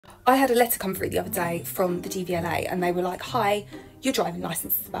I had a letter come through the other day from the DVLA and they were like, hi, your driving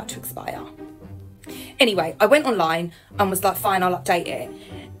licence is about to expire. Anyway, I went online and was like, fine, I'll update it.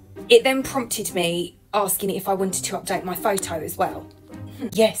 It then prompted me asking if I wanted to update my photo as well.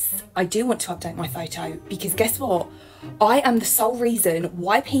 Yes, I do want to update my photo because guess what? I am the sole reason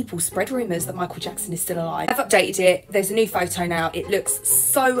why people spread rumours that Michael Jackson is still alive. I've updated it. There's a new photo now. It looks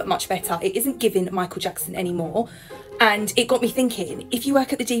so much better. It isn't giving Michael Jackson anymore. And it got me thinking, if you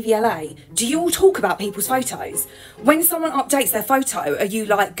work at the DVLA, do you all talk about people's photos? When someone updates their photo, are you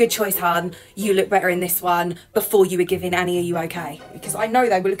like, good choice, hun, you look better in this one, before you were giving Annie, are you okay? Because I know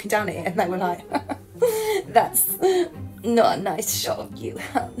they were looking down at it and they were like, that's not a nice shot of you,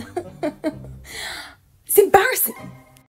 hun. It's embarrassing.